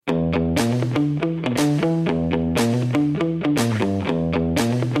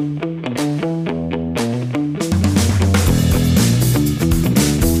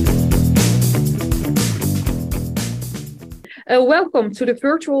welcome to the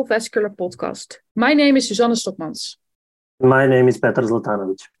Virtual Vascular Podcast. My name is Susanne Stokmans. My name is Petar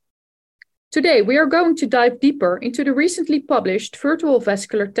Zlatanovic. Today, we are going to dive deeper into the recently published Virtual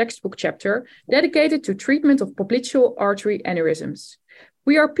Vascular textbook chapter dedicated to treatment of popliteal artery aneurysms.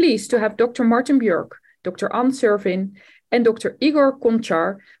 We are pleased to have Dr. Martin Björck, Dr. Cervin, and Dr. Igor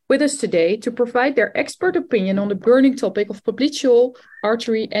Koncar with us today to provide their expert opinion on the burning topic of popliteal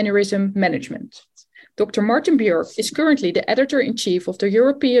artery aneurysm management. Dr. Martin Björck is currently the editor-in-chief of the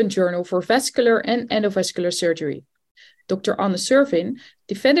European Journal for Vascular and Endovascular Surgery. Dr. Cervin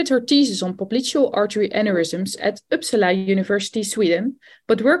defended her thesis on popliteal artery aneurysms at Uppsala University, Sweden,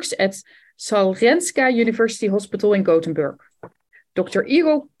 but works at Sahlgrenska University Hospital in Gothenburg. Dr.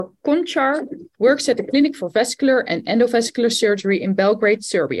 Igor Koncar works at the Clinic for Vascular and Endovascular Surgery in Belgrade,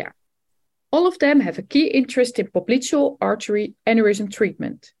 Serbia. All of them have a key interest in popliteal artery aneurysm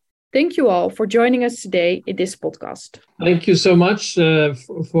treatment. Thank you all for joining us today in this podcast. Thank you so much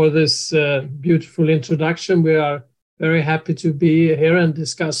for this beautiful introduction. We are very happy to be here and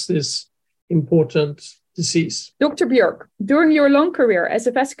discuss this important disease. Dr. Björck, during your long career as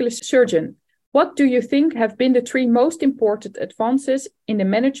a vascular surgeon, what do you think have been the three most important advances in the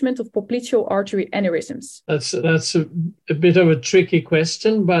management of popliteal artery aneurysms? That's a bit of a tricky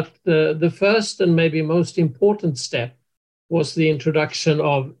question, but the first and maybe most important step was the introduction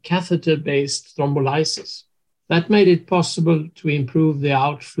of catheter-based thrombolysis. That made it possible to improve the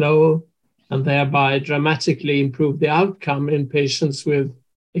outflow and thereby dramatically improve the outcome in patients with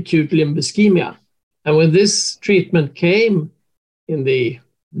acute limb ischemia. And when this treatment came in the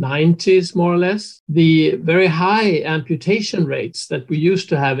 90s, more or less, the very high amputation rates that we used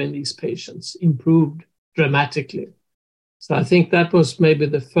to have in these patients improved dramatically. So I think that was maybe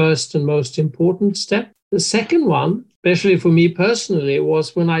the first and most important step. The second one, especially for me personally,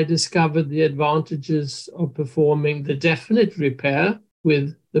 was when I discovered the advantages of performing the definite repair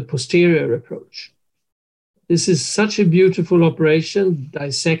with the posterior approach. This is such a beautiful operation,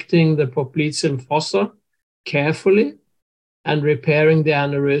 dissecting the popliteal fossa carefully and repairing the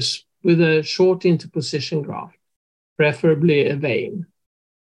aneurysm with a short interposition graft, preferably a vein.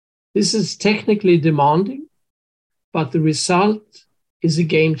 This is technically demanding, but the result is a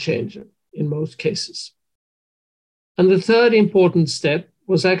game changer in most cases. And the third important step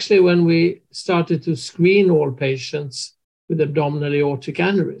was actually when we started to screen all patients with abdominal aortic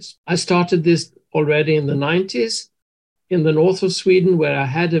aneurysm. I started this already in the 90s in the north of Sweden, where I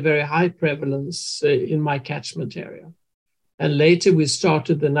had a very high prevalence in my catchment area. And later we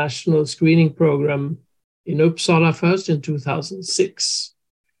started the national screening program in Uppsala first in 2006.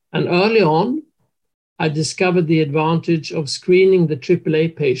 And early on, I discovered the advantage of screening the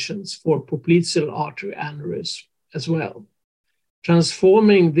AAA patients for popliteal artery aneurysm as well,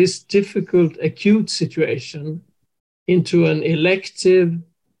 transforming this difficult acute situation into an elective,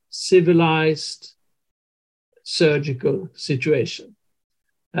 civilized surgical situation.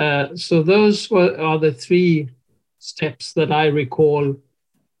 So those are the three steps that I recall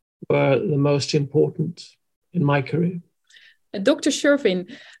were the most important in my career. Dr.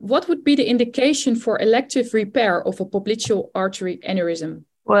 Cervin, what would be the indication for elective repair of a popliteal artery aneurysm?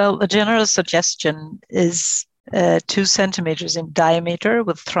 Well, the general suggestion is 2 centimeters in diameter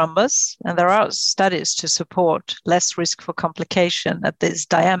with thrombus, and there are studies to support less risk for complication at this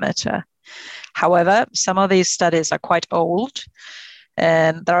diameter. However, some of these studies are quite old,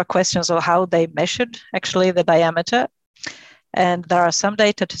 and there are questions of how they measured actually the diameter. And there are some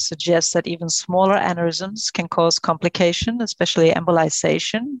data to suggest that even smaller aneurysms can cause complication, especially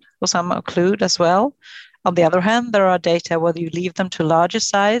embolization, for some occlude as well. On the other hand, there are data whether you leave them to larger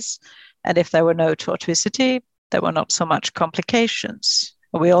size, and if there were no tortuosity, there were not so much complications.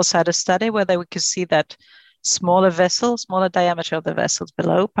 We also had a study where we could see that smaller vessels, smaller diameter of the vessels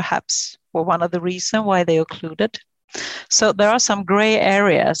below, perhaps were one of the reasons why they occluded. So there are some gray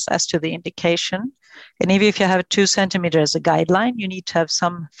areas as to the indication. And even if you have 2 centimeters as a guideline, you need to have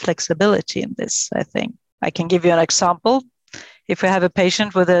some flexibility in this, I think. I can give you an example. If we have a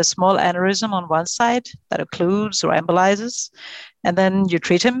patient with a small aneurysm on one side that occludes or embolizes, and then you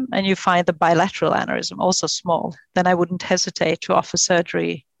treat him and you find the bilateral aneurysm also small, then I wouldn't hesitate to offer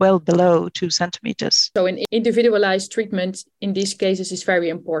surgery well below 2 centimeters. So an individualized treatment in these cases is very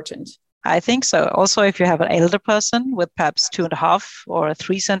important. I think so. Also, if you have an elder person with perhaps 2.5 or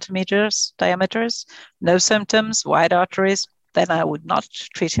 3 centimeters diameters, no symptoms, wide arteries, then I would not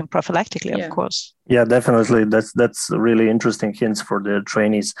treat him prophylactically, of course. Yeah, definitely. That's really interesting hints for the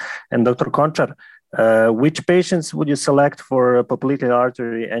trainees. And Dr. Koncar, which patients would you select for popliteal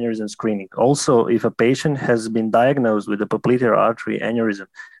artery aneurysm screening? Also, if a patient has been diagnosed with a popliteal artery aneurysm,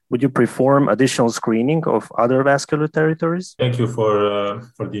 Would you perform additional screening of other vascular territories? Thank you for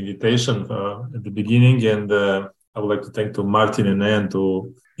the invitation at the beginning, and I would like to thank to Martin and Anne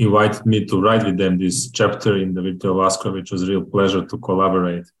to invite me to write with them this chapter in the Virtual Vascular, which was a real pleasure to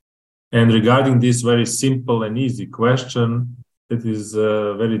collaborate. And regarding this very simple and easy question, that is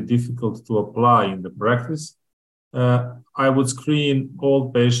very difficult to apply in the practice, I would screen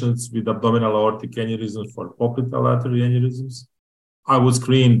all patients with abdominal aortic aneurysm for popliteal artery aneurysms. I would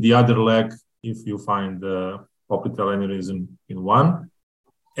screen the other leg if you find popliteal aneurysm in one.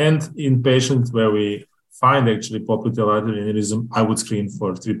 And in patients where we find actually popliteal artery aneurysm, I would screen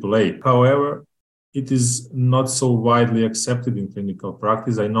for AAA. However, it is not so widely accepted in clinical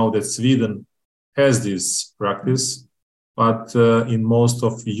practice. I know that Sweden has this practice, but in most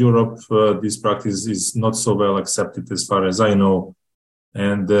of Europe, this practice is not so well accepted as far as I know.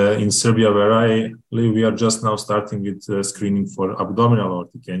 And in Serbia, where I live, we are just now starting with screening for abdominal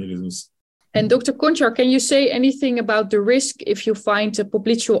aortic aneurysms. And Dr. Koncar, can you say anything about the risk if you find a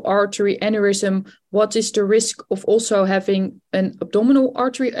popliteal artery aneurysm? What is the risk of also having an abdominal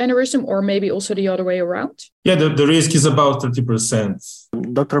artery aneurysm, or maybe also the other way around? Yeah, the risk is about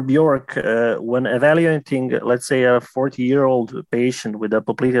 30%. Dr. Björck, when evaluating, let's say, a 40-year-old patient with a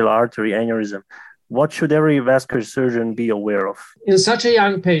popliteal artery aneurysm, what should every vascular surgeon be aware of? In such a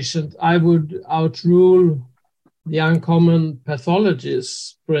young patient, I would outrule the uncommon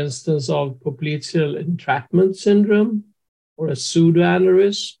pathologies, for instance, of popliteal entrapment syndrome or a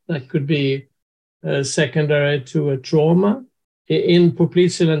pseudoaneurysm that could be secondary to a trauma. In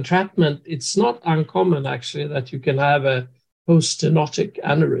popliteal entrapment, it's not uncommon actually that you can have a post-stenotic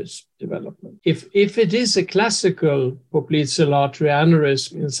aneurysm development. If it is a classical popliteal artery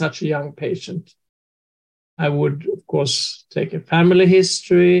aneurysm in such a young patient, I would, of course, take a family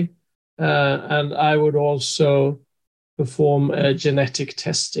history, and I would also perform genetic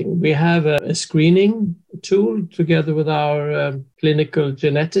testing. We have a screening tool together with our clinical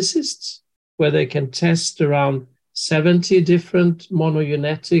geneticists where they can test around 70 different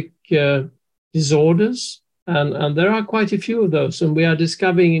monogenetic disorders. And there are quite a few of those, and we are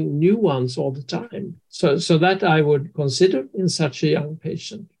discovering new ones all the time. So that I would consider in such a young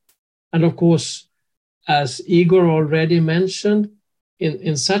patient. And of course, as Igor already mentioned,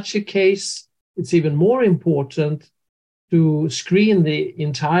 in such a case, it's even more important to screen the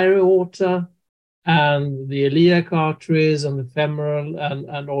entire aorta and the iliac arteries and the femoral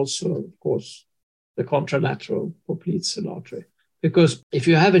and also, of course, the contralateral popliteal artery. Because if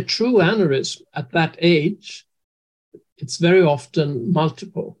you have a true aneurysm at that age, it's very often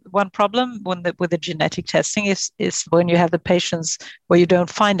multiple. One problem with the genetic testing is when you have the patients where you don't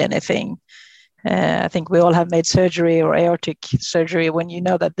find anything. I think we all have made surgery or aortic surgery when you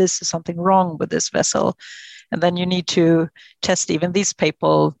know that this is something wrong with this vessel. And then you need to test even these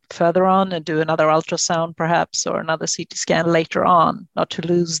people further on and do another ultrasound perhaps or another CT scan later on, not to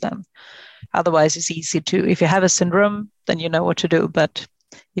lose them. Otherwise, it's easy to, if you have a syndrome, then you know what to do. But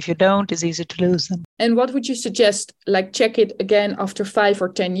if you don't, it's easy to lose them. And what would you suggest? Like check it again after 5 or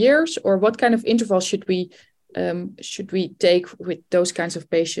 10 years? Or what kind of interval should we take with those kinds of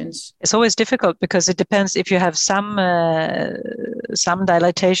patients? It's always difficult because it depends if you have some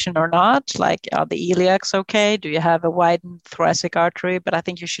dilatation or not. Like, are the iliacs okay? Do you have a widened thoracic artery? But I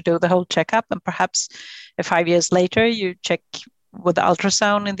think you should do the whole checkup, and perhaps 5 years later you check with the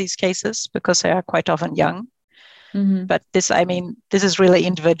ultrasound in these cases because they are quite often young. Mm-hmm. But this is really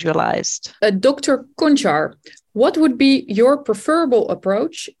individualized. Dr. Koncar, what would be your preferable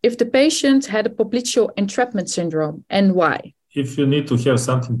approach if the patient had a popliteal entrapment syndrome, and why? If you need to have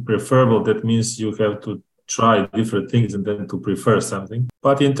something preferable, that means you have to try different things and then to prefer something.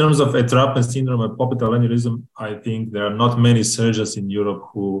 But in terms of entrapment syndrome and popliteal aneurysm, I think there are not many surgeons in Europe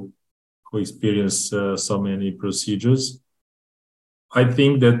who experience so many procedures. I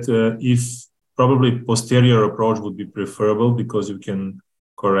think that if probably posterior approach would be preferable because you can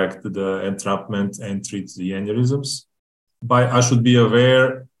correct the entrapment and treat the aneurysms. But I should be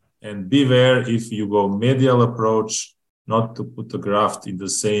aware and beware if you go medial approach, not to put the graft in the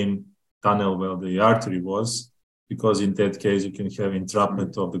same tunnel where the artery was, because in that case you can have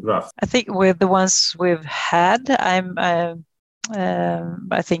entrapment of the graft. I think with the ones we've had, I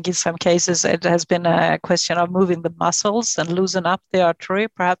think in some cases it has been a question of moving the muscles and loosen up the artery,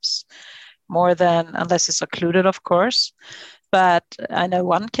 perhaps more than, unless it's occluded, of course. But I know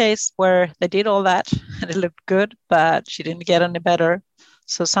one case where they did all that and it looked good, but she didn't get any better.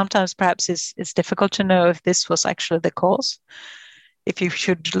 So sometimes perhaps it's difficult to know if this was actually the cause. If you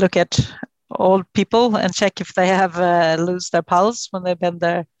should look at old people and check if they have lost their pulse when they bend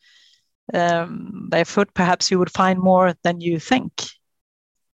their foot, perhaps you would find more than you think.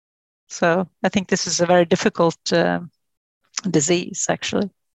 So I think this is a very difficult disease, actually.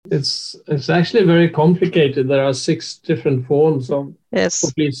 It's actually very complicated. There are 6 different forms of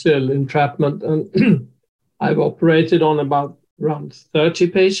popliteal entrapment, and I've operated on around 30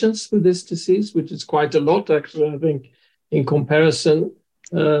 patients with this disease, which is quite a lot, actually, I think, in comparison.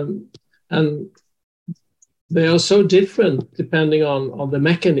 And they are so different depending on the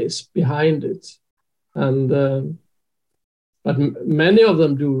mechanism behind it. And but many of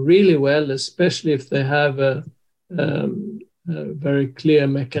them do really well, especially if they have a very clear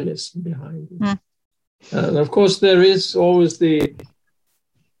mechanism behind it. And of course, there is always the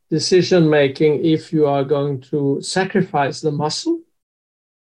decision making if you are going to sacrifice the muscle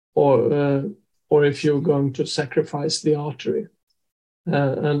or if you're going to sacrifice the artery.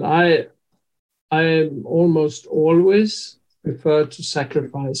 And I almost always prefer to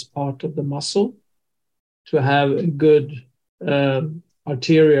sacrifice part of the muscle to have a good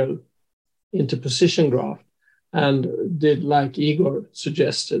arterial interposition graft, and did, like Igor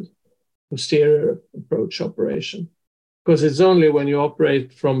suggested, posterior approach operation. Because it's only when you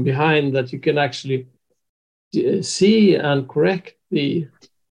operate from behind that you can actually see and correct the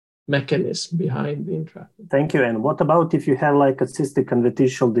mechanism behind the entrapment. Thank you. And what about if you have like a cystic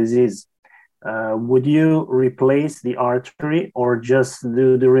convolutional disease? Would you replace the artery or just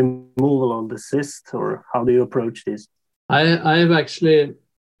do the removal of the cyst, or how do you approach this? I've actually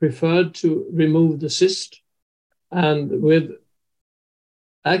preferred to remove the cyst, and with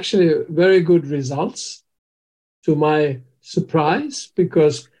actually very good results, to my surprise,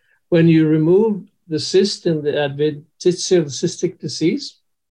 because when you remove the cyst in the adventitial cystic disease,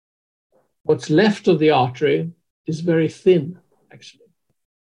 what's left of the artery is very thin, actually.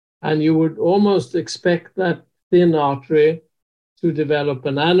 And you would almost expect that thin artery to develop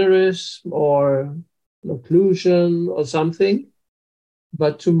an aneurysm or an occlusion or something.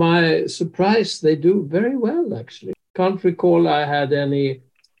 But to my surprise, they do very well, actually. Can't recall I had any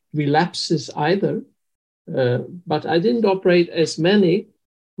relapses either. But I didn't operate as many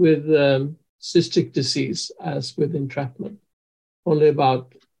with cystic disease as with entrapment. Only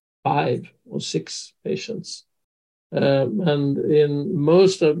about 5 or 6 patients. And in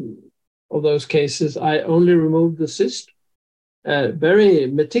most of those cases, I only removed the cyst. Very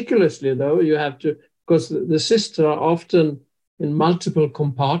meticulously, though, you have to, because the cysts are often in multiple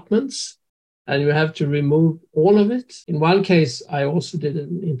compartments, and you have to remove all of it. In one case, I also did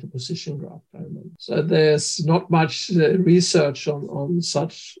an interposition graft, I remember. So there's not much research on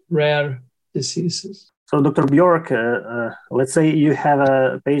such rare diseases. So, Dr. Björck, let's say you have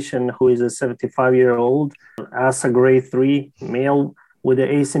a patient who is a 75-year-old, ASA grade 3 male with an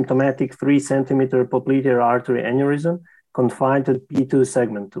asymptomatic 3 centimeter popliteal artery aneurysm confined to the P2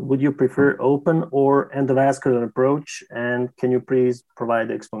 segment. Would you prefer open or endovascular approach? And can you please provide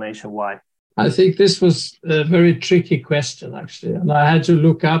the explanation why? I think this was a very tricky question, actually. And I had to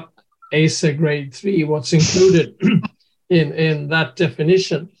look up ASA grade 3, what's included in that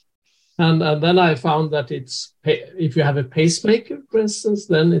definition. And then I found that it's, if you have a pacemaker, for instance,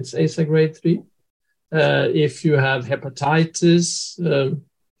 then it's ASA grade 3. If you have hepatitis,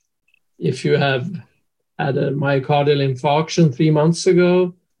 if you have had a myocardial infarction 3 months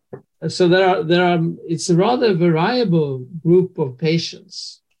ago. So it's a rather variable group of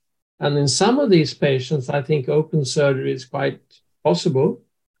patients. And in some of these patients, I think open surgery is quite possible.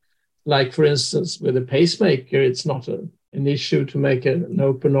 Like, for instance, with a pacemaker, it's not an issue to make an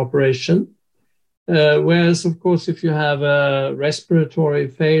open operation. Whereas, of course, if you have a respiratory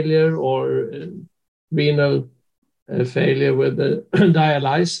failure or renal failure with a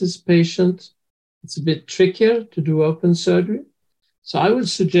dialysis patient, it's a bit trickier to do open surgery. So I would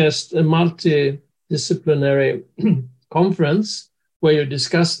suggest a multidisciplinary conference where you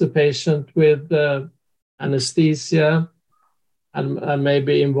discuss the patient with anesthesia and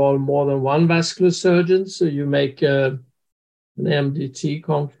maybe involve more than one vascular surgeon. So you make an MDT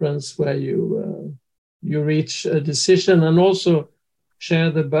conference where you reach a decision and also share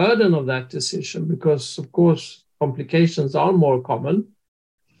the burden of that decision, because, of course, complications are more common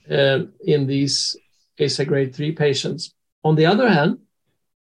in these ASA grade 3 patients. On the other hand,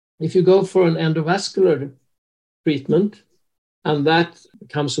 if you go for an endovascular treatment and that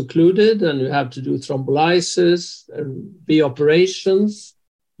becomes occluded and you have to do thrombolysis and B operations,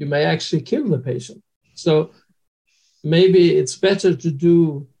 you may actually kill the patient. So maybe it's better to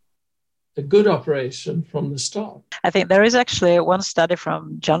do a good operation from the start. I think there is actually one study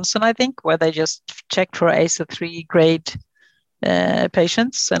from Johnson, I think, where they just checked for ASA 3 grade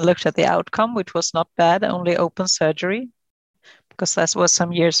patients and looked at the outcome, which was not bad, only open surgery, because that was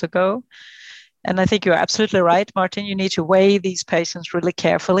some years ago. And I think you're absolutely right, Martin. You need to weigh these patients really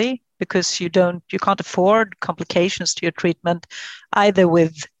carefully, because you can't afford complications to your treatment, either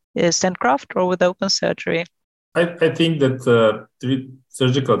with stent graft or with open surgery. I think that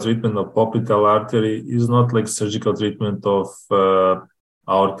surgical treatment of popliteal artery is not like surgical treatment of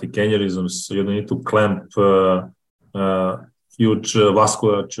aortic aneurysms. So you don't need to clamp huge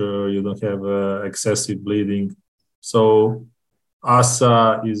vasculature. You don't have excessive bleeding. So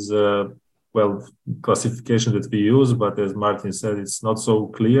ASA is classification that we use, but as Martin said, it's not so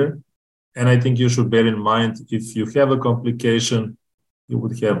clear. And I think you should bear in mind, if you have a complication, you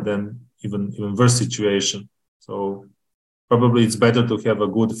would have then even worse situation. So probably it's better to have a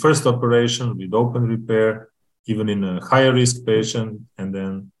good first operation with open repair, even in a higher risk patient, and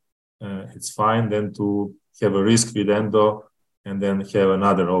then it's fine then to have a risk with endo and then have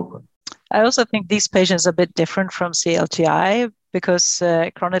another open. I also think these patients are a bit different from CLTI because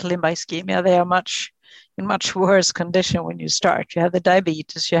chronic limb ischemia, they are in much worse condition when you start. You have the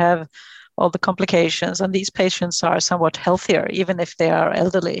diabetes, you have all the complications, and these patients are somewhat healthier, even if they are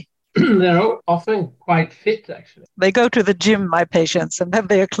elderly. They're often quite fit, actually. They go to the gym, my patients, and then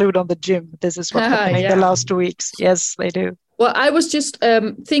they occlude on the gym. This is what's happening the last 2 weeks. Yes, they do. Well, I was just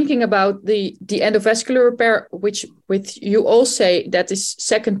thinking about the endovascular repair, which with you all say that is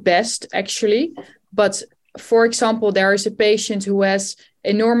second best, actually. But for example, there is a patient who has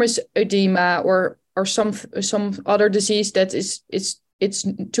enormous edema or some other disease that it's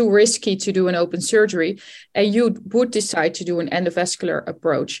too risky to do an open surgery, and you would decide to do an endovascular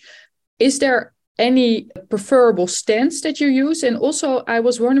approach. Is there any preferable stents that you use? And also, I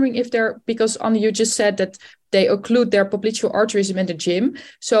was wondering if because Anne, you just said that they occlude their popliteal arteries in the gym.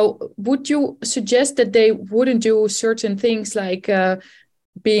 So would you suggest that they wouldn't do certain things like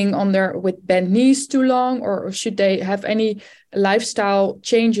being on there with bent knees too long, or should they have any lifestyle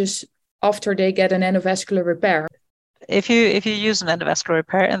changes after they get an endovascular repair? If you use an endovascular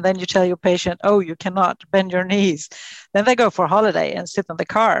repair and then you tell your patient, oh, you cannot bend your knees, then they go for a holiday and sit in the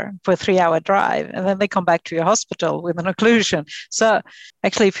car for a 3-hour drive, and then they come back to your hospital with an occlusion. So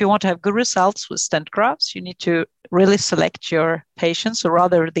actually, if you want to have good results with stent grafts, you need to really select your patients, or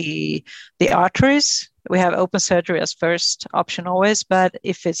rather the arteries. We have open surgery as first option always, but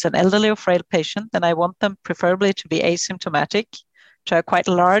if it's an elderly or frail patient, then I want them preferably to be asymptomatic, to have quite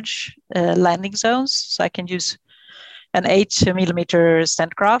large landing zones, so I can use an 8mm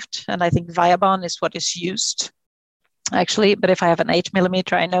stent graft, and I think Viabahn is what is used, actually. But if I have an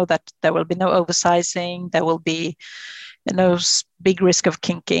 8mm, I know that there will be no oversizing, there will be no big risk of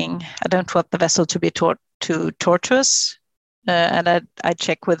kinking. I don't want the vessel to be too tortuous, and I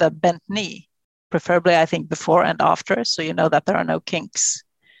check with a bent knee, preferably I think before and after, so you know that there are no kinks.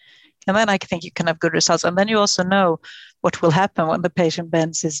 And then I think you can have good results. And then you also know what will happen when the patient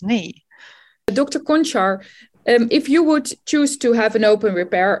bends his knee. Dr. Koncar, if you would choose to have an open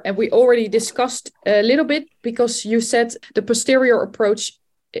repair, and we already discussed a little bit because you said the posterior approach,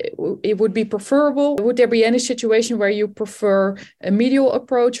 it would be preferable. Would there be any situation where you prefer a medial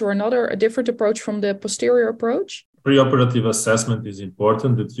approach or a different approach from the posterior approach? Preoperative assessment is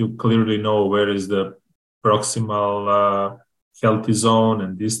important, that you clearly know where is the proximal healthy zone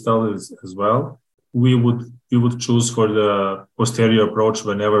and distal as well. We would choose for the posterior approach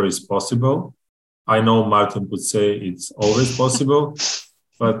whenever is possible. I know Martin would say it's always possible,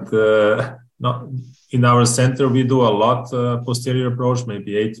 but not in our center, we do a lot posterior approach,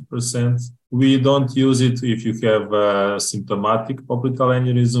 maybe 80%. We don't use it if you have symptomatic popliteal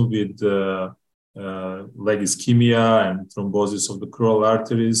aneurysm with leg ischemia and thrombosis of the crural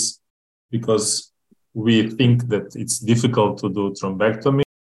arteries, because we think that it's difficult to do thrombectomy.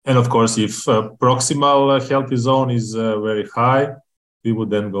 And of course, if proximal healthy zone is very high, we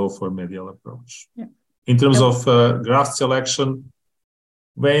would then go for medial approach. Yeah. In terms of graft selection,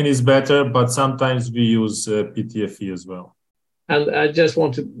 vein is better, but sometimes we use PTFE as well. And I just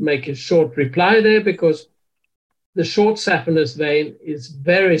want to make a short reply there, because the short saphenous vein is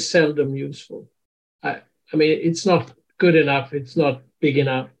very seldom useful. I mean, it's not good enough. It's not big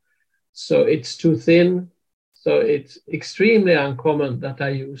enough. So it's too thin. So it's extremely uncommon that I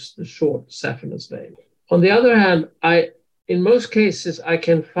use the short saphenous vein. On the other hand, in most cases, I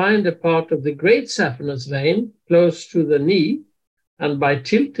can find a part of the great saphenous vein close to the knee, and by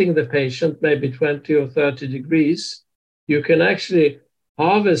tilting the patient maybe 20 or 30 degrees, you can actually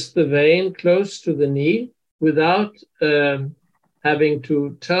harvest the vein close to the knee without having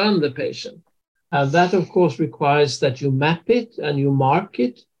to turn the patient. And that, of course, requires that you map it and you mark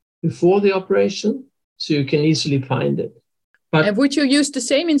it before the operation so you can easily find it. But and would you use the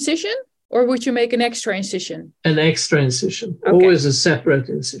same incision? Or would you make an extra incision? An extra incision, okay. Always a separate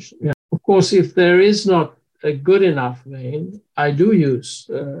incision. Yeah. Of course, if there is not a good enough vein, I do use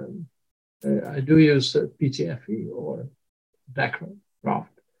I do use PTFE or DAC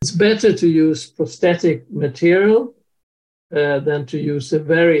graft. It's better to use prosthetic material than to use a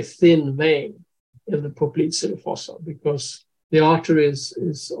very thin vein in the popliteal fossa because the artery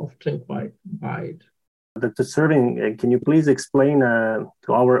is often quite wide. Dr. Cervin, can you please explain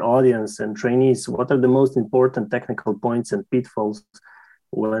to our audience and trainees what are the most important technical points and pitfalls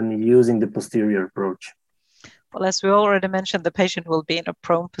when using the posterior approach? Well, as we already mentioned, the patient will be in a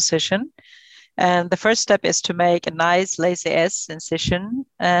prone position. And the first step is to make a nice lazy S incision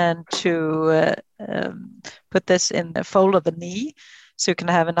and to put this in the fold of the knee so you can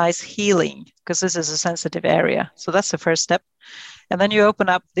have a nice healing because this is a sensitive area. So that's the first step. And then you open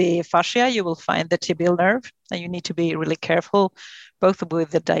up the fascia, you will find the tibial nerve, and you need to be really careful both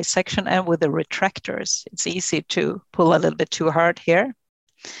with the dissection and with the retractors. It's easy to pull a little bit too hard here.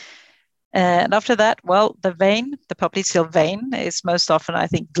 And after that, well, the vein, the popliteal vein is most often, I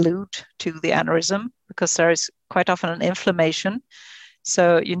think, glued to the aneurysm because there is quite often an inflammation.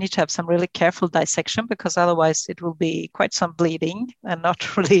 So you need to have some really careful dissection because otherwise it will be quite some bleeding and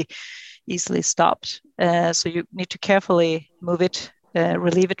not really easily stopped. So you need to carefully move it,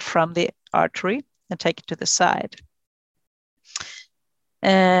 relieve it from the artery and take it to the side.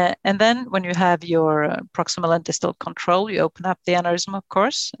 And then when you have your proximal and distal control, you open up the aneurysm, of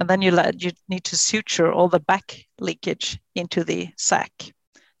course, and then you need to suture all the back leakage into the sac.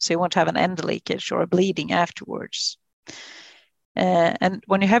 So you won't have an end leakage or a bleeding afterwards. And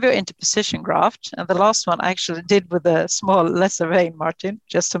when you have your interposition graft, and the last one I actually did with a small lesser vein, Martin,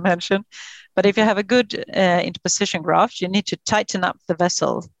 just to mention, but if you have a good interposition graft, you need to tighten up the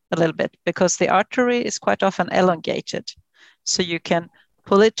vessel a little bit because the artery is quite often elongated. So you can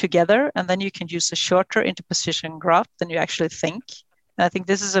pull it together and then you can use a shorter interposition graft than you actually think. And I think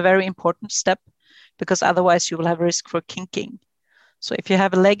this is a very important step because otherwise you will have risk for kinking. So if you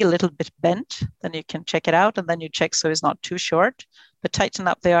have a leg a little bit bent, then you can check it out and then you check so it's not too short, but tighten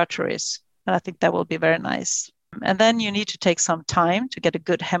up the arteries. And I think that will be very nice. And then you need to take some time to get a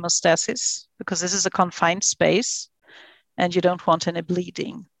good hemostasis because this is a confined space and you don't want any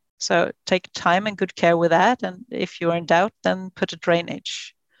bleeding. So take time and good care with that. And if you're in doubt, then put a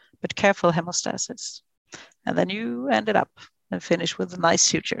drainage, but careful hemostasis. And then you end it up and finish with nice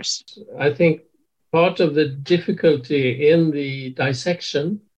sutures. I think part of the difficulty in the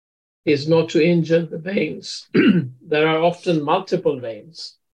dissection is not to injure the veins. There are often multiple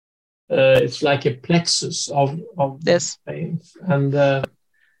veins. It's like a plexus of yes. veins. And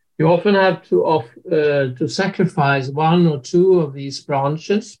you often have to sacrifice one or two of these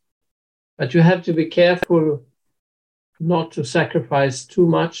branches, but you have to be careful not to sacrifice too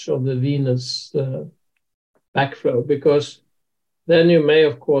much of the venous backflow because then you may,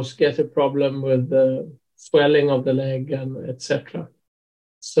 of course, get a problem with the swelling of the leg and etc.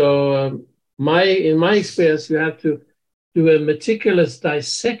 So in my experience, you have to do a meticulous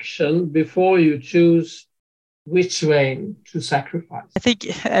dissection before you choose which vein to sacrifice. I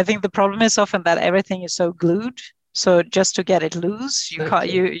think the problem is often that everything is so glued. So just to get it loose,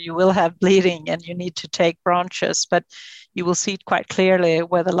 you will have bleeding and you need to take branches, but you will see it quite clearly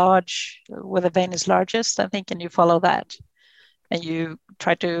where the vein is largest, I think, and you follow that. And you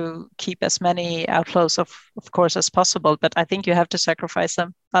try to keep as many outflows of course, as possible, but I think you have to sacrifice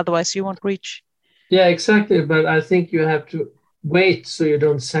them. Otherwise, you won't reach. Yeah, exactly. But I think you have to wait so you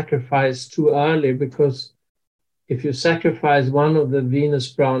don't sacrifice too early because if you sacrifice one of the venous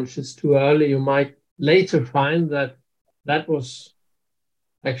branches too early, you might later find that was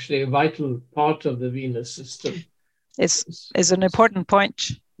actually a vital part of the venous system. It's an important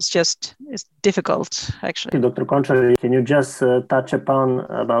point. It's difficult, actually. Dr. Koncar, can you just touch upon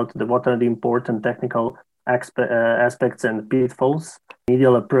about what are the important technical aspects and pitfalls?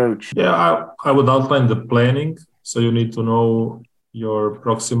 Medial approach. Yeah, I would outline the planning. So you need to know your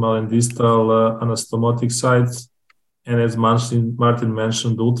proximal and distal anastomotic sites. And as Martin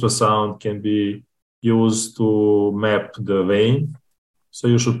mentioned, ultrasound can be used to map the vein. So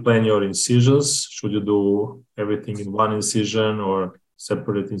you should plan your incisions. Should you do everything in one incision or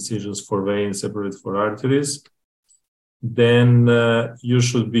separate incisions for veins, separate for arteries? Then you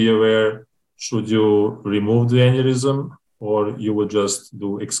should be aware, should you remove the aneurysm or you would just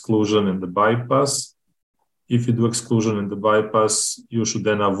do exclusion and the bypass? If you do exclusion and the bypass, you should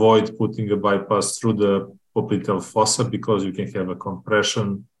then avoid putting a bypass through the popliteal fossa because you can have a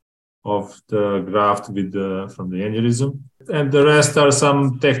compression of the graft from the aneurysm. And the rest are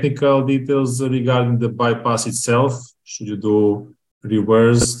some technical details regarding the bypass itself. Should you do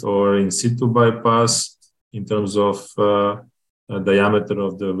reversed or in situ bypass in terms of diameter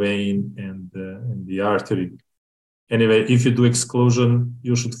of the vein and the artery? Anyway, if you do exclusion,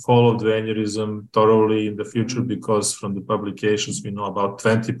 you should follow the aneurysm thoroughly in the future, because from the publications, we know about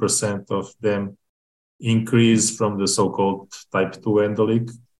 20% of them increase from the so-called type 2 endoleak.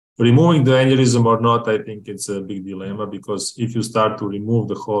 Removing the aneurysm or not, I think it's a big dilemma, because if you start to remove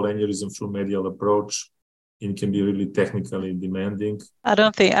the whole aneurysm through medial approach, it can be really technically demanding. I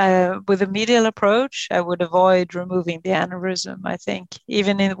don't think, with a medial approach, I would avoid removing the aneurysm, I think.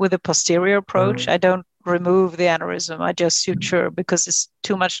 Even with a posterior approach, I don't remove the aneurysm. I just suture, because it's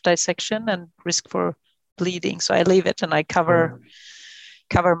too much dissection and risk for bleeding. So I leave it and I cover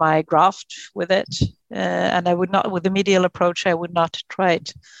my graft with it. And I would not, with the medial approach, I would not try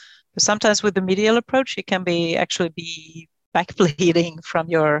it. But sometimes with the medial approach, it can actually be back bleeding from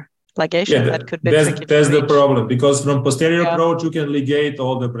your ligation. That could be tricky. That's the problem, because from posterior approach, you can ligate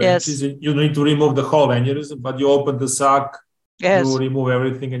all the branches. Yes. You need to remove the whole aneurysm, but you open the sac, you remove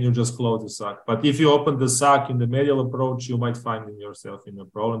everything, and you just close the sac. But if you open the sac in the medial approach, you might find yourself in a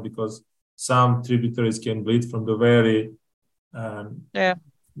problem, because some tributaries can bleed from the very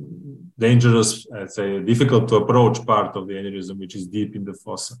dangerous, I'd say, difficult to approach part of the aneurysm, which is deep in the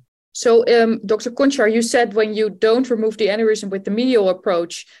fossa. So, Dr. Koncar, you said when you don't remove the aneurysm with the medial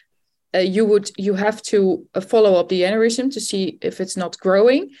approach, you have to follow up the aneurysm to see if it's not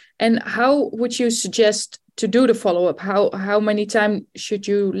growing. And how would you suggest to do the follow-up? How many times should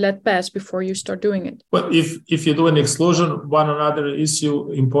you let pass before you start doing it? Well, if you do an exclusion, another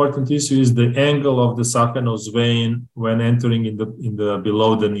important issue is the angle of the saphenous vein when entering in the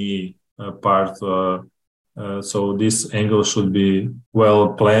below the knee part. So this angle should be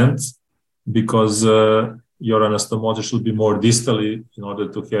well planned, because your anastomosis should be more distally in order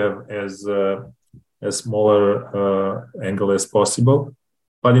to have as smaller angle as possible.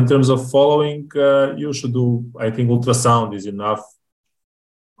 But in terms of following, you should do, I think ultrasound is enough.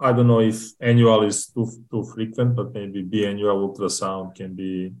 I don't know if annual is too frequent, but maybe biannual ultrasound can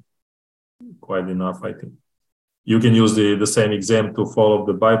be quite enough, I think. You can use the same exam to follow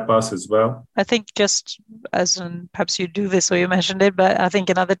the bypass as well. I think just perhaps you do this or you mentioned it, but I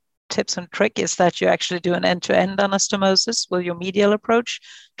think another tips and trick is that you actually do an end-to-end anastomosis with your medial approach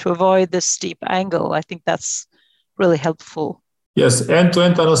to avoid this steep angle. I think that's really helpful. Yes,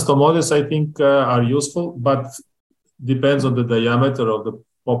 end-to-end anastomosis, I think, are useful, but depends on the diameter of the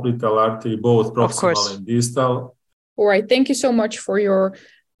popliteal artery, both proximal and distal. All right, thank you so much for your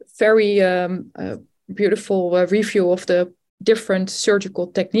very beautiful review of the different surgical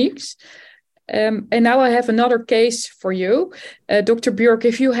techniques. And now I have another case for you. Dr. Björck,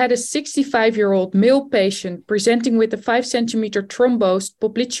 if you had a 65-year-old male patient presenting with a 5-centimeter thrombosed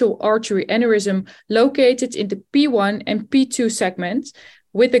popliteal artery aneurysm located in the P1 and P2 segments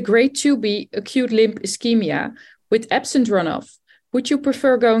with a grade 2B acute limb ischemia with absent runoff, would you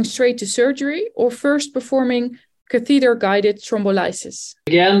prefer going straight to surgery or first performing catheter-guided thrombolysis?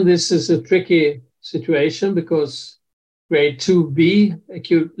 Again, this is a tricky situation, because grade 2B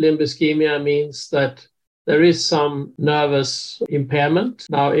acute limb ischemia means that there is some nervous impairment.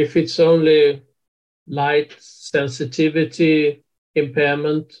 Now, if it's only light sensitivity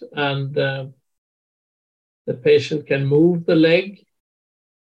impairment and the patient can move the leg,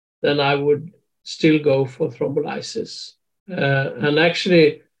 then I would still go for thrombolysis. And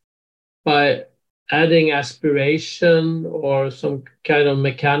actually, by adding aspiration or some kind of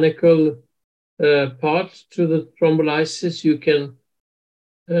mechanical part to the thrombolysis, you can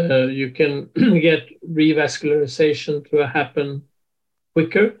get revascularization to happen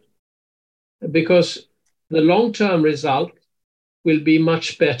quicker, because the long-term result will be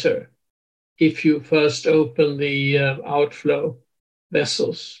much better if you first open the outflow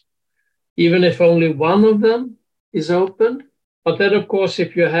vessels, even if only one of them is open. But then, of course,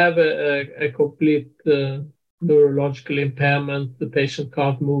 if you have a complete neurological impairment, the patient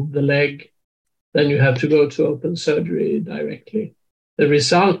can't move the leg, then you have to go to open surgery directly. The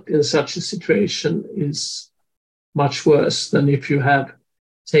result in such a situation is much worse than if you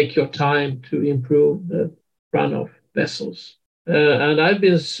take your time to improve the runoff vessels. And I've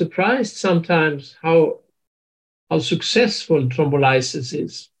been surprised sometimes how successful thrombolysis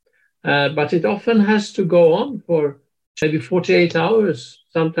is. But it often has to go on for maybe 48 hours,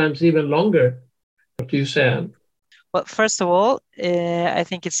 sometimes even longer. What do you say, Anne? Well, first of all, I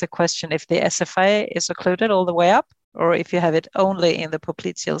think it's a question if the SFI is occluded all the way up or if you have it only in the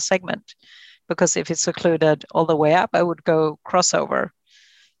popliteal segment. Because if it's occluded all the way up, I would go crossover.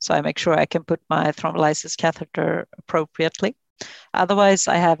 So I make sure I can put my thrombolysis catheter appropriately. Otherwise,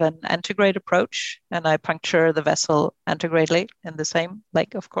 I have an antegrade approach and I puncture the vessel antegradely in the same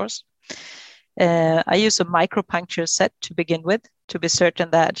leg, of course. I use a micropuncture set to begin with to be certain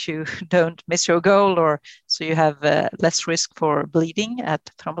that you don't miss your goal, or so you have less risk for bleeding at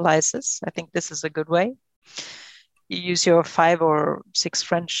thrombolysis. I think this is a good way. You use your 5 or 6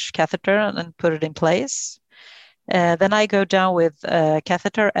 French catheter and then put it in place. Then I go down with a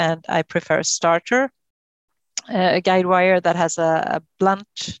catheter, and I prefer a starter, a guide wire that has a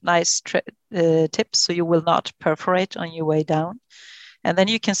blunt, nice tip, so you will not perforate on your way down. And then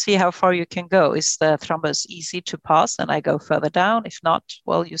you can see how far you can go. Is the thrombus easy to pass? And I go further down. If not,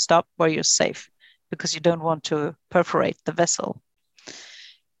 well, you stop where you're safe, because you don't want to perforate the vessel.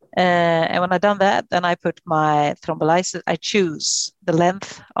 And when I've done that, then I put my thrombolysis. I choose the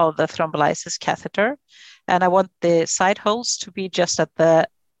length of the thrombolysis catheter, and I want the side holes to be just at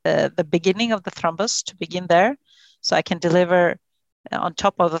the beginning of the thrombus, to begin there, so I can deliver on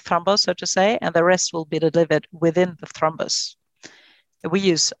top of the thrombus, so to say, and the rest will be delivered within the thrombus. We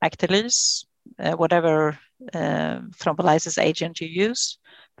use Actilys, whatever thrombolysis agent you use,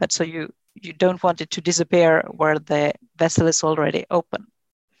 but so you don't want it to disappear where the vessel is already open.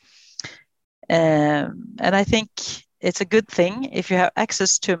 And I think it's a good thing if you have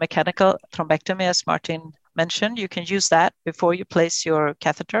access to mechanical thrombectomy, as Martin mentioned. You can use that before you place your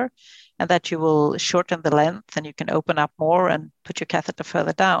catheter, and that you will shorten the length and you can open up more and put your catheter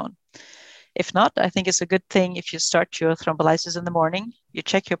further down. If not, I think it's a good thing if you start your thrombolysis in the morning, you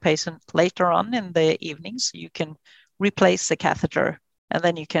check your patient later on in the evening, so you can replace the catheter, and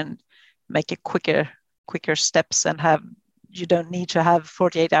then you can make it quicker steps, and you don't need to have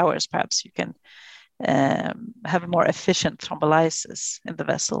 48 hours. Perhaps you can have a more efficient thrombolysis in the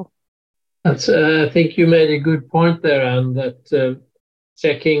vessel. That's, I think you made a good point there, and that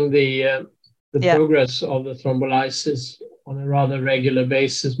checking the progress of the thrombolysis on a rather regular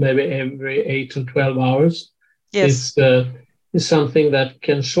basis, maybe every 8 or 12 hours, is something that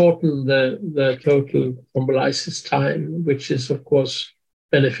can shorten the total thrombolysis time, which is, of course,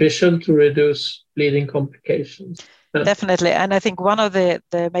 beneficial to reduce bleeding complications. Definitely. And I think one of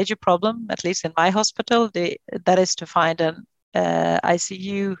the major problem, at least in my hospital, that is to find an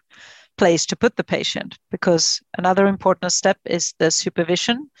ICU place to put the patient, because another important step is the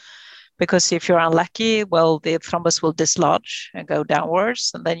supervision. Because if you're unlucky, well, the thrombus will dislodge and go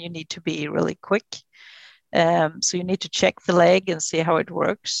downwards, and then you need to be really quick. So you need to check the leg and see how it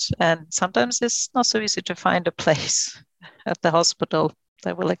works. And sometimes it's not so easy to find a place at the hospital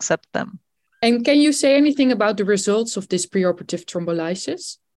that will accept them. And can you say anything about the results of this preoperative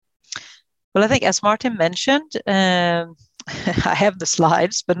thrombolysis? Well, I think as Martin mentioned, I have the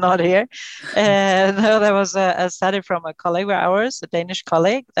slides, but not here. No, there was a study from a colleague of ours, a Danish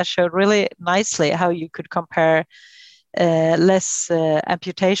colleague, that showed really nicely how you could compare less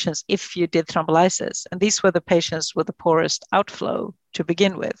amputations if you did thrombolysis. And these were the patients with the poorest outflow to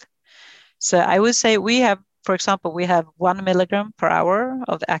begin with. So I would say we have, for example, we have 1 milligram per hour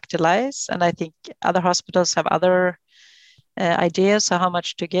of the Actilys, and I think other hospitals have other ideas of how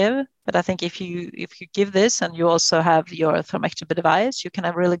much to give. But I think if you give this and you also have your thrombectomy device, you can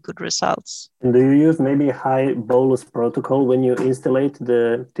have really good results. And do you use maybe high bolus protocol when you installate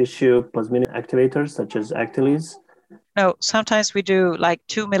the tissue plasminogen activators such as Actilys? No, sometimes we do like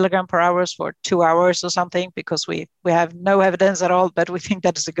 2 milligram per hour for 2 hours or something, because we have no evidence at all, but we think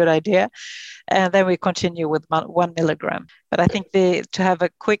that is a good idea. And then we continue with 1 milligram. But I think to have a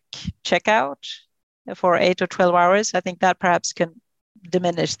quick checkout for 8 or 12 hours, I think that perhaps can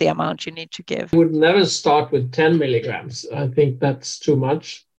diminish the amount you need to give. I would never start with 10 milligrams. I think that's too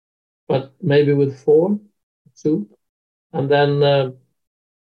much, but maybe with 4, 2. And then,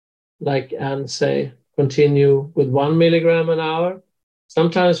 like Anne say, continue with 1 milligram an hour.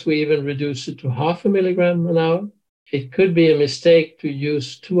 Sometimes we even reduce it to 0.5 milligram an hour. It could be a mistake to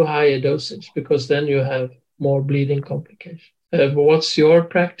use too high a dosage, because then you have more bleeding complications. What's your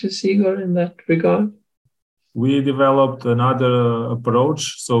practice, Igor, in that regard? We developed another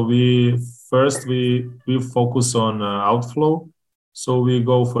approach. So we focus on outflow. So we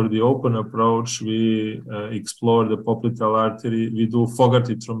go for the open approach. We explore the popliteal artery. We do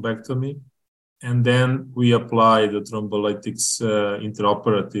Fogarty thrombectomy. And then we apply the thrombolytics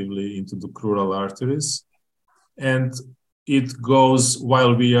intraoperatively into the crural arteries. And it goes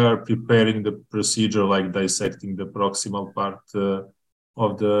while we are preparing the procedure, like dissecting the proximal part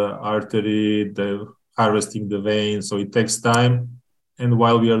of the artery, harvesting the vein. So it takes time. And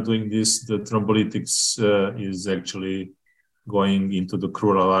while we are doing this, the thrombolytics is actually going into the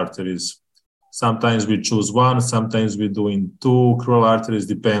crural arteries. Sometimes we choose one, sometimes we do in 2 crural arteries,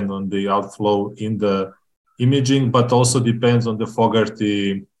 depend on the outflow in the imaging, but also depends on the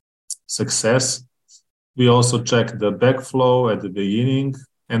Fogarty success. We also check the backflow at the beginning,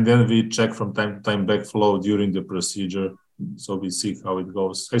 and then we check from time to time backflow during the procedure. So we see how it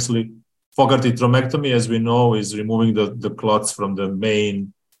goes. Actually, Fogarty thrombectomy, as we know, is removing the clots from the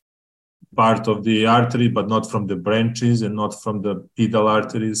main part of the artery, but not from the branches and not from the pedal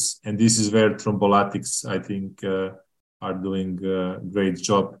arteries. And this is where thrombolytics, I think, are doing a great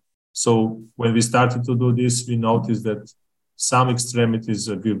job. So when we started to do this, we noticed that some extremities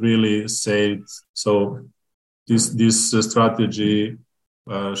we really saved. So this strategy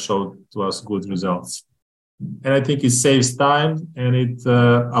showed to us good results. And I think it saves time and it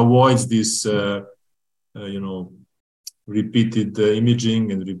avoids this, repeated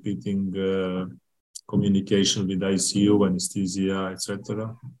imaging and repeating communication with ICU, anesthesia,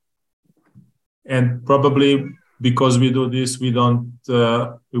 etc. And probably because we do this, we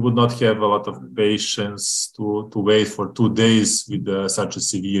would not have a lot of patients to wait for 2 days with such a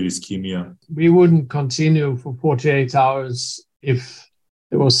severe ischemia. We wouldn't continue for 48 hours if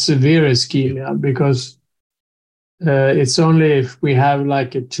there was severe ischemia, because it's only if we have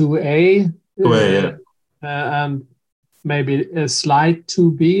like a 2A, and maybe a slight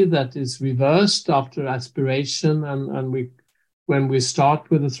 2B that is reversed after aspiration, and when we start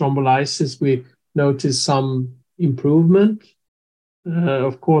with the thrombolysis, we notice some improvement.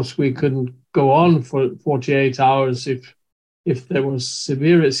 Of course, we couldn't go on for 48 hours if there was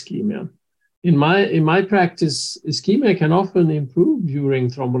severe ischemia. In my practice, ischemia can often improve during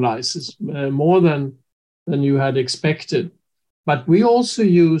thrombolysis, more than you had expected. But we also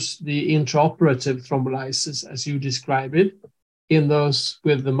use the intraoperative thrombolysis, as you describe it, in those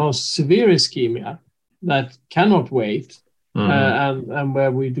with the most severe ischemia that cannot wait, and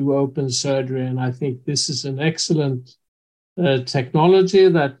where we do open surgery. And I think this is an excellent technology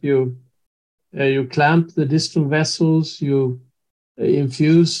that you clamp the distal vessels, you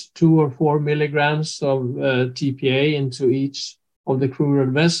infuse 2 or 4 milligrams of TPA into each of the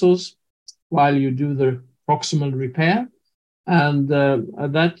crural vessels while you do the proximal repair. And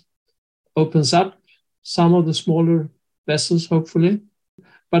that opens up some of the smaller vessels, hopefully.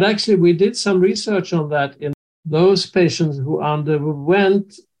 But actually, we did some research on that in those patients who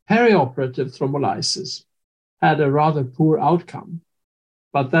underwent perioperative thrombolysis, had a rather poor outcome.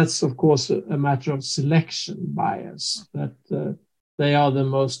 But that's, of course, a matter of selection bias, that they are the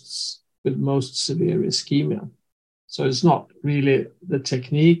most severe ischemia. So it's not really the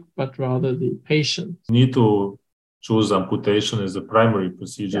technique, but rather the patient. You need to choose amputation as a primary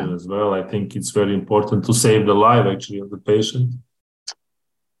procedure as well. I think it's very important to save the life, actually, of the patient.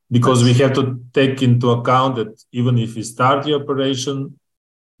 Because we have to take into account that even if we start the operation,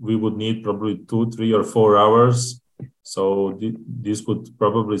 we would need probably 2, 3, or 4 hours. So this would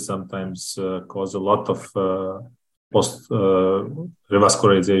probably sometimes cause a lot of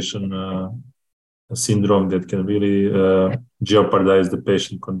post-revascularization syndrome that can really jeopardize the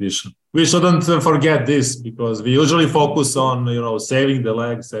patient condition. We shouldn't forget this, because we usually focus on, saving the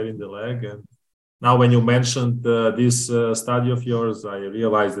leg. And now when you mentioned this study of yours, I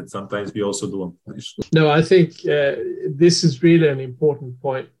realized that sometimes we also do amputation. No, I think this is really an important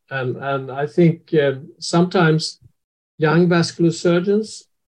point. And I think sometimes young vascular surgeons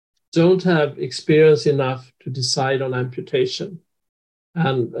don't have experience enough to decide on amputation.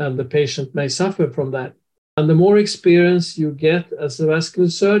 And the patient may suffer from that. And the more experience you get as a vascular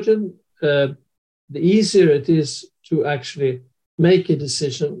surgeon, the easier it is to actually make a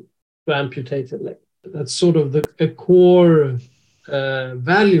decision to amputate a leg. That's sort of a core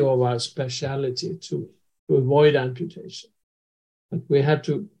value of our specialty, to avoid amputation. But we have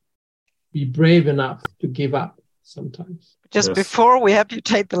to be brave enough to give up sometimes. Just before we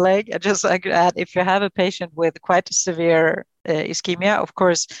amputate the leg, I could add, if you have a patient with quite a severe ischemia, of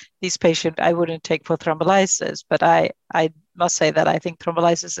course, this patient I wouldn't take for thrombolysis, but I must say that I think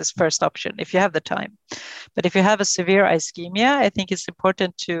thrombolysis is first option if you have the time. But if you have a severe ischemia, I think it's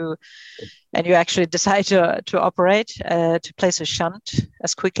important and you actually decide to operate, to place a shunt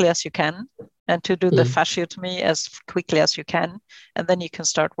as quickly as you can, and to do the fasciotomy as quickly as you can, and then you can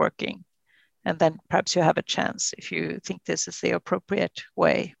start working. And then perhaps you have a chance if you think this is the appropriate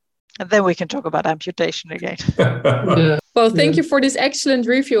way. And then we can talk about amputation again. Well, thank you for this excellent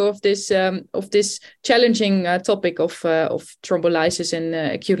review of this challenging topic of thrombolysis and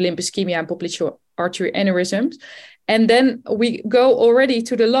acute limb ischemia and popliteal artery aneurysms. And then we go already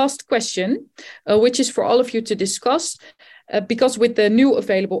to the last question, which is for all of you to discuss. Because with the new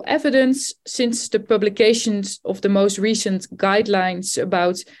available evidence, since the publications of the most recent guidelines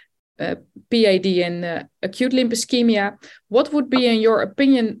about PAD and acute limb ischemia, what would be, in your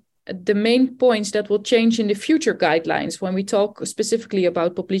opinion, the main points that will change in the future guidelines when we talk specifically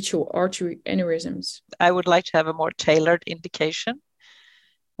about popliteal artery aneurysms? I would like to have a more tailored indication.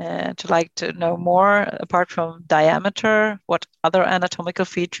 to know more apart from diameter, what other anatomical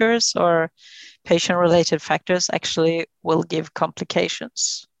features or patient-related factors actually will give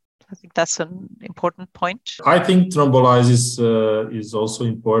complications? I think that's an important point. I think thrombolysis is also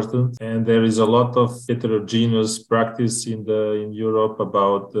important, and there is a lot of heterogeneous practice in Europe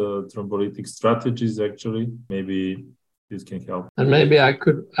about thrombolytic strategies. Actually, maybe this can help. And maybe I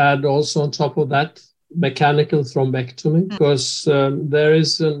could add also on top of that mechanical thrombectomy, because there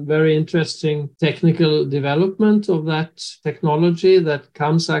is a very interesting technical development of that technology that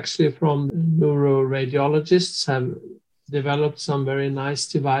comes actually from neuroradiologists have developed some very nice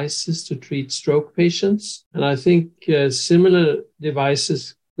devices to treat stroke patients. And I think similar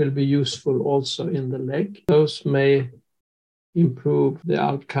devices will be useful also in the leg. Those may improve the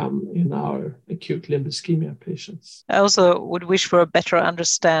outcome in our acute limb ischemia patients. I also would wish for a better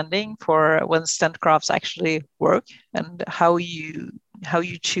understanding for when stent grafts actually work and how you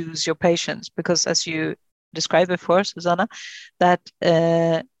choose your patients, because as you described before, Susanna, that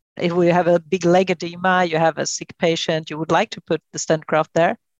if we have a big leg edema, you have a sick patient, you would like to put the stent graft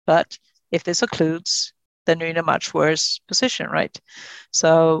there, but if this occludes, then you're in a much worse position, right?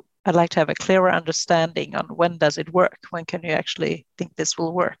 So I'd like to have a clearer understanding on when does it work? When can you actually think this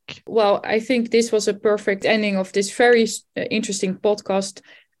will work? Well, I think this was a perfect ending of this very interesting podcast.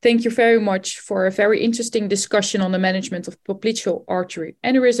 Thank you very much for a very interesting discussion on the management of popliteal artery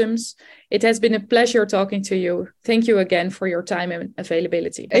aneurysms. It has been a pleasure talking to you. Thank you again for your time and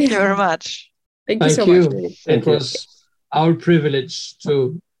availability. Thank you very much. Thank you so much. It was our privilege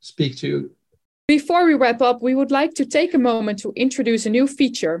to speak to you. Before we wrap up, we would like to take a moment to introduce a new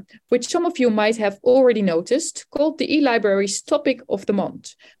feature, which some of you might have already noticed, called the eLibrary's Topic of the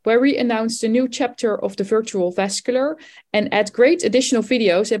Month, where we announced a new chapter of the virtual vascular and add great additional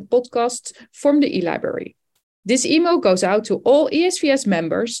videos and podcasts from the eLibrary. This email goes out to all ESVS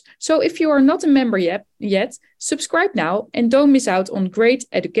members, so if you are not a member yet, subscribe now and don't miss out on great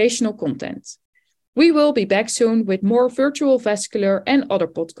educational content. We will be back soon with more virtual vascular and other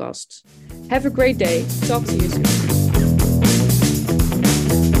podcasts. Have a great day. Talk to you soon.